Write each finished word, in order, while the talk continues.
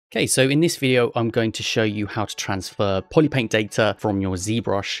Okay, so in this video, I'm going to show you how to transfer Polypaint data from your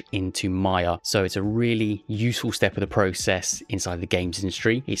ZBrush into Maya. So it's a really useful step of the process inside the games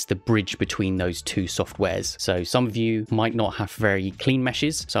industry. It's the bridge between those two softwares. So some of you might not have very clean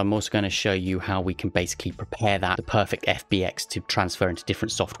meshes. So I'm also going to show you how we can basically prepare that, the perfect FBX to transfer into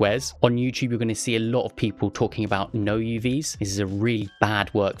different softwares. On YouTube, you're going to see a lot of people talking about no UVs. This is a really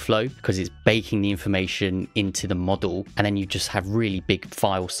bad workflow because it's baking the information into the model and then you just have really big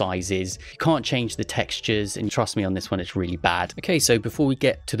file sizes. You can't change the textures, and trust me on this one, it's really bad. Okay, so before we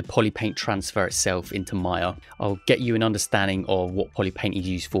get to the Polypaint transfer itself into Maya, I'll get you an understanding of what Polypaint is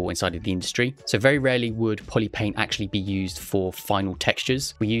used for inside of the industry. So very rarely would Polypaint actually be used for final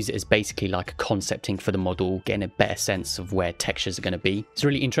textures. We use it as basically like a concepting for the model, getting a better sense of where textures are going to be. It's a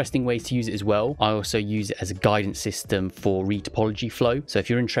really interesting ways to use it as well. I also use it as a guidance system for retopology flow. So if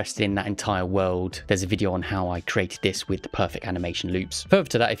you're interested in that entire world, there's a video on how I created this with the perfect animation loops. Further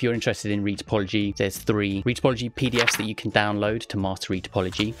to that, if you're interested in retopology, there's 3 retopology PDFs that you can download to master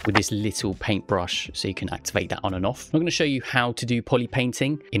retopology with this little paintbrush, so you can activate that on and off. I'm going to show you how to do poly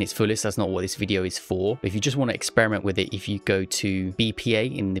painting in its fullest. That's not what this video is for. But if you just want to experiment with it, if you go to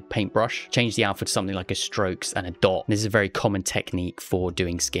BPA in the paintbrush, change the alpha to something like a strokes and a dot. This is a very common technique for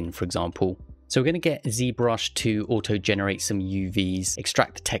doing skin, for example. So we're going to get ZBrush to auto-generate some UVs,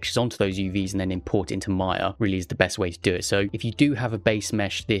 extract the textures onto those UVs, and then import it into Maya. Really is the best way to do it. So if you do have a base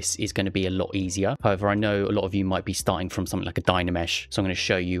mesh, this is going to be a lot easier. However, I know a lot of you might be starting from something like a Dynamesh. So I'm going to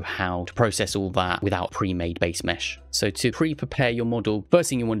show you how to process all that without pre-made base mesh. So to pre-prepare your model, first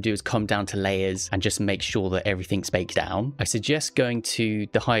thing you want to do is come down to layers and just make sure that everything's baked down. I suggest going to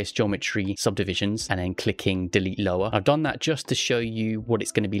the highest geometry subdivisions and then clicking delete lower. I've done that just to show you what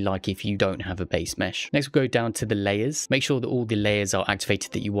it's going to be like if you don't have a base mesh. Next, we'll go down to the layers. Make sure that all the layers are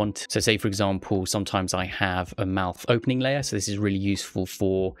activated that you want. So say, for example, sometimes I have a mouth opening layer. So this is really useful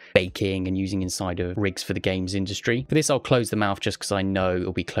for baking and using inside of rigs for the games industry. For this, I'll close the mouth just because I know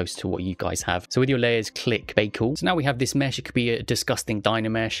it'll be close to what you guys have. So with your layers, click bake all. So now we have this mesh. It could be a disgusting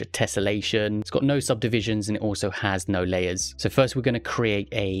Dynamesh, a tessellation. It's got no subdivisions and it also has no layers. So first we're going to create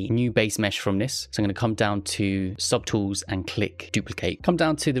a new base mesh from this. So I'm going to come down to subtools and click duplicate. Come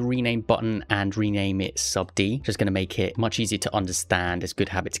down to the rename button and rename it sub D. Just going to make it much easier to understand. It's a good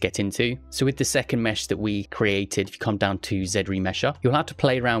habit to get into. So with the second mesh that we created, if you come down to Z remesher, you'll have to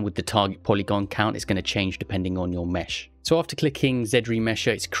play around with the target polygon count. It's going to change depending on your mesh. So after clicking Z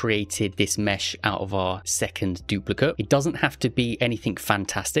remesher, it's created this mesh out of our second duplicate. It doesn't have to be anything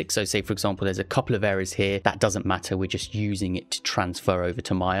fantastic. So say, for example, there's a couple of errors here. That doesn't matter. We're just using it to transfer over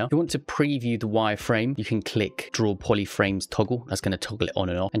to Maya. If you want to preview the wireframe, you can click draw polyframes toggle. That's going to toggle it on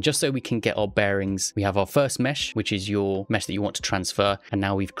and off. And just so we can get our bearings, we have our first mesh, which is your mesh that you want to transfer. And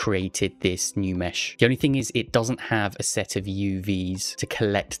now we've created this new mesh. The only thing is it doesn't have a set of UVs to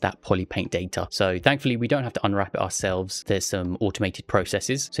collect that Polypaint data. So thankfully, we don't have to unwrap it ourselves. There's some automated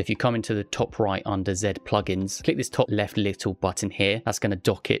processes. So if you come into the top right under Z plugins, click this top left little button here. That's going to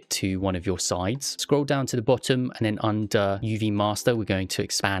dock it to one of your sides. Scroll down to the bottom and then under UV master, we're going to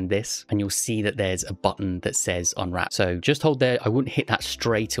expand this and you'll see that there's a button that says unwrap. So just hold there. I wouldn't hit that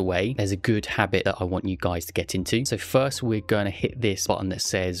straight away. There's a good habit that I want you guys to get into. So first we're going to hit this button that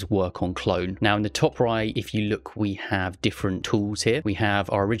says work on clone. Now in the top right, if you look, we have different tools here. We have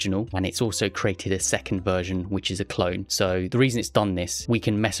our original and it's also created a second version, which is a clone. So the reason it's done this, we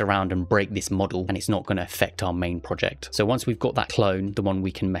can mess around and break this model and it's not going to affect our main project. So once we've got that clone, the one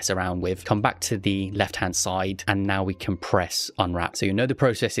we can mess around with, come back to the left-hand side and now we can press unwrap. So you know the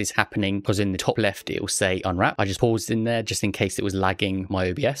process is happening because in the top left, it will say unwrap. I just paused in there just in case it was lagging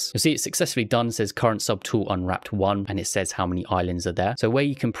my OBS. You'll see it's successfully done. It says current subtool unwrapped 1 and it says how many islands are there. So where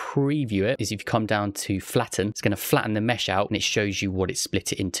you can preview it is if you come down to flatten, it's going to flatten the mesh out and it shows you what it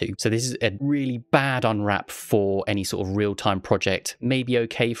split it into. So this is a really bad unwrap for any sort of real-time project, maybe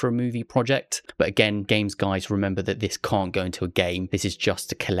okay for a movie project, but again, games guys, remember that this can't go into a game. This is just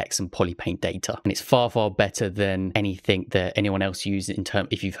to collect some Polypaint data, and it's far better than anything that anyone else uses in terms,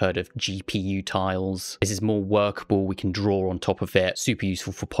 if you've heard of GPU tiles. This is more workable. We can draw on top of it. Super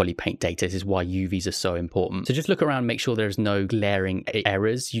useful for Polypaint data. This is why UVs are so important. So just look around, make sure there's no glaring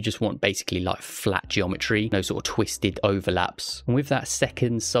errors. You just want basically like flat geometry, no sort of twisted overlaps. And with that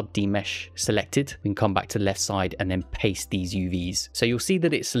second sub D mesh selected, we can come back to the left side and then then paste these UVs. So you'll see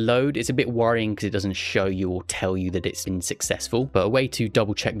that it's load. It's a bit worrying because it doesn't show you or tell you that it's been successful, but a way to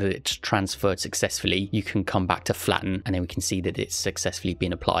double check that it's transferred successfully, you can come back to flatten and then we can see that it's successfully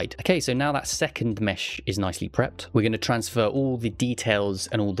been applied. Okay, so now that second mesh is nicely prepped, we're going to transfer all the details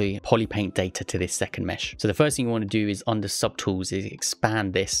and all the Polypaint data to this second mesh. So the first thing you want to do is under subtools is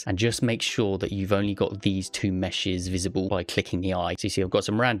expand this and just make sure that you've only got these two meshes visible by clicking the eye. So you see I've got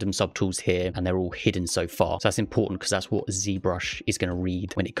some random subtools here and they're all hidden so far. So that's important because that's what ZBrush is going to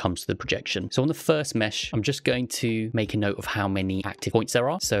read when it comes to the projection. So on the first mesh, I'm just going to make a note of how many active points there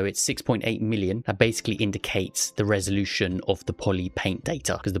are. So it's 6.8 million. That basically indicates the resolution of the Polypaint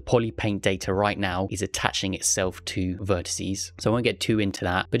data, because the Polypaint data right now is attaching itself to vertices. So I won't get too into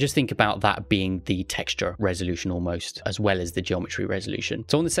that, but just think about that being the texture resolution almost, as well as the geometry resolution.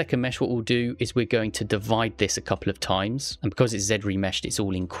 So on the second mesh, what we'll do is we're going to divide this a couple of times. And because it's Z remeshed, it's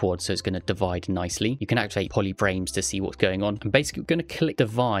all in quad, so it's going to divide nicely. You can activate polyframes to see what's going on. And basically, we're going to click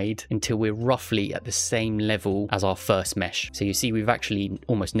divide until we're roughly at the same level as our first mesh. So you see, we've actually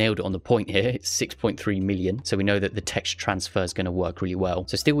almost nailed it on the point here. It's 6.3 million. So we know that the texture transfer is going to work really well.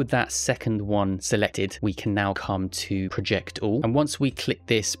 So still with that second one selected, we can now come to project all. And once we click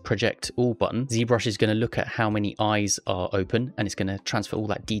this project all button, ZBrush is going to look at how many eyes are open and it's going to transfer all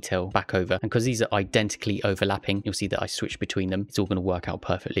that detail back over. And because these are identically overlapping, you'll see that I switched between them. It's all going to work out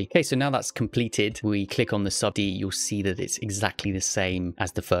perfectly. Okay, so now that's completed. We click on the sub D, you'll see that it's exactly the same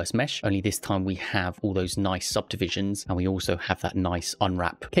as the first mesh, only this time we have all those nice subdivisions and we also have that nice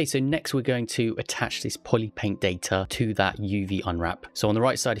unwrap. Okay, so next we're going to attach this Polypaint data to that UV unwrap. So on the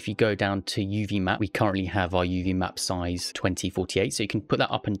right side, if you go down to UV map, we currently have our UV map size 2048. So you can put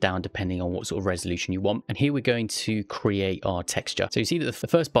that up and down depending on what sort of resolution you want. And here we're going to create our texture. So you see that the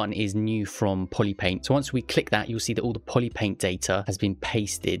first button is new from Polypaint. So once we click that, you'll see that all the Polypaint data has been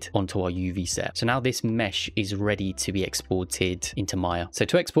pasted onto our UV set. So now this mesh is ready to be exported into Maya. So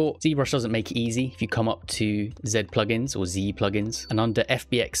to export, ZBrush doesn't make it easy. If you come up to Z plugins or Z plugins and under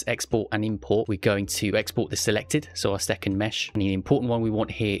FBX export and import, we're going to export the selected, so our second mesh. And the important one we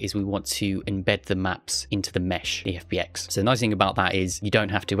want here is we want to embed the maps into the mesh, the FBX. So the nice thing about that is you don't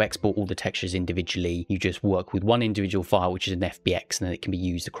have to export all the textures individually. You just work with one individual file, which is an FBX, and then it can be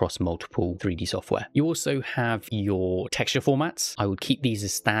used across multiple 3D software. You also have your texture formats. I would keep these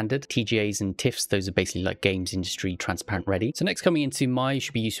as standard. TGAs and TIFFs, those are basically like games industry transparent ready. So next coming into Maya, you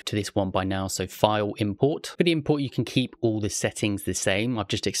should be used to this one by now. So file import. For the import, you can keep all the settings the same. I've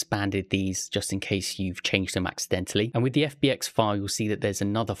just expanded these just in case you've changed them accidentally. And with the FBX file, you'll see that there's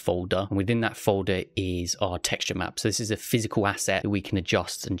another folder, and within that folder is our texture map. So this is a physical asset that we can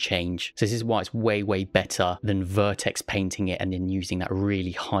adjust and change. So this is why it's way, way better than vertex painting it and then using that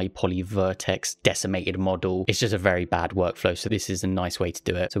really high poly vertex decimated model. It's just a very bad workflow. So this is a nice way to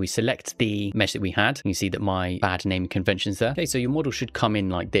do it. So we select the mesh that we had, and you see that my bad naming conventions there. Okay, so your model should come in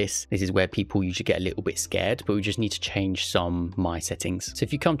like this. This is where people usually get a little bit scared, but we just need to change some my settings. So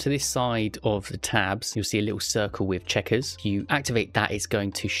if you come to this side of the tabs, you'll see a little circle with checkers. If you activate that, it's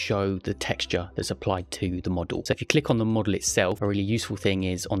going to show the texture that's applied to the model. So if you click on the model itself, a really useful thing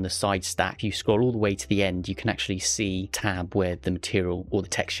is on the side stack, if you scroll all the way to the end, you can actually see tab where the material or the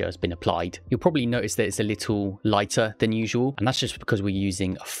texture has been applied. You'll probably notice that it's a little lighter than usual, and that's just because we're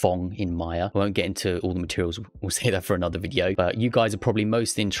using a Fong in Maya. I won't get into all the materials, we'll say that for another video, but you guys are probably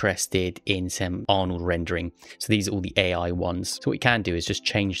most interested in some Arnold rendering. So these are all the AI ones. So what you can do is just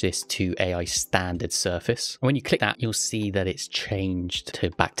change this to AI standard surface. And when you click that, you'll see that it's changed to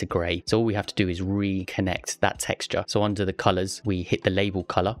back to gray. So all we have to do is reconnect that texture. So under the colors, we hit the label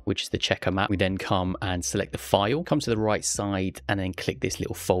color, which is the checker map. We then come and select the file, come to the right side and then click this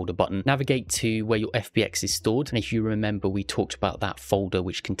little folder button. Navigate to where your FBX is stored. And if you remember, we talked about that folder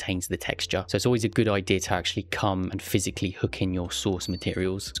which contains the texture. So it's always a good idea to actually come and physically hook in your source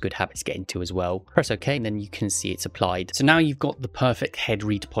materials. It's a good habit to get into as well. Press OK, and then you can see it's applied. So now you've got the perfect head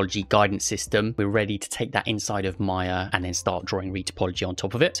retopology guidance system. We're ready to take that inside of Maya and then start drawing retopology on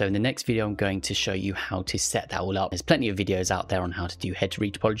top of it. So in the next video, I'm going to show you how to set that all up. There's plenty of videos out there on how to do head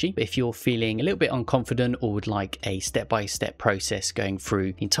retopology. But if you're feeling a little bit unconfident or would like a step-by-step process going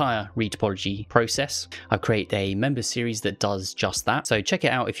through the entire retopology process, I've created a member series that does just that. So check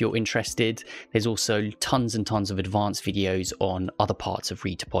it out if you're interested. There's also tons and tons of advanced videos on other parts of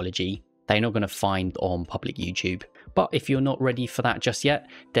retopology that you're not going to find on public YouTube. But if you're not ready for that just yet,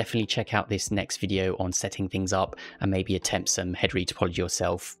 definitely check out this next video on setting things up and maybe attempt some head retopology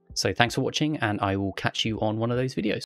yourself. So thanks for watching, and I will catch you on one of those videos.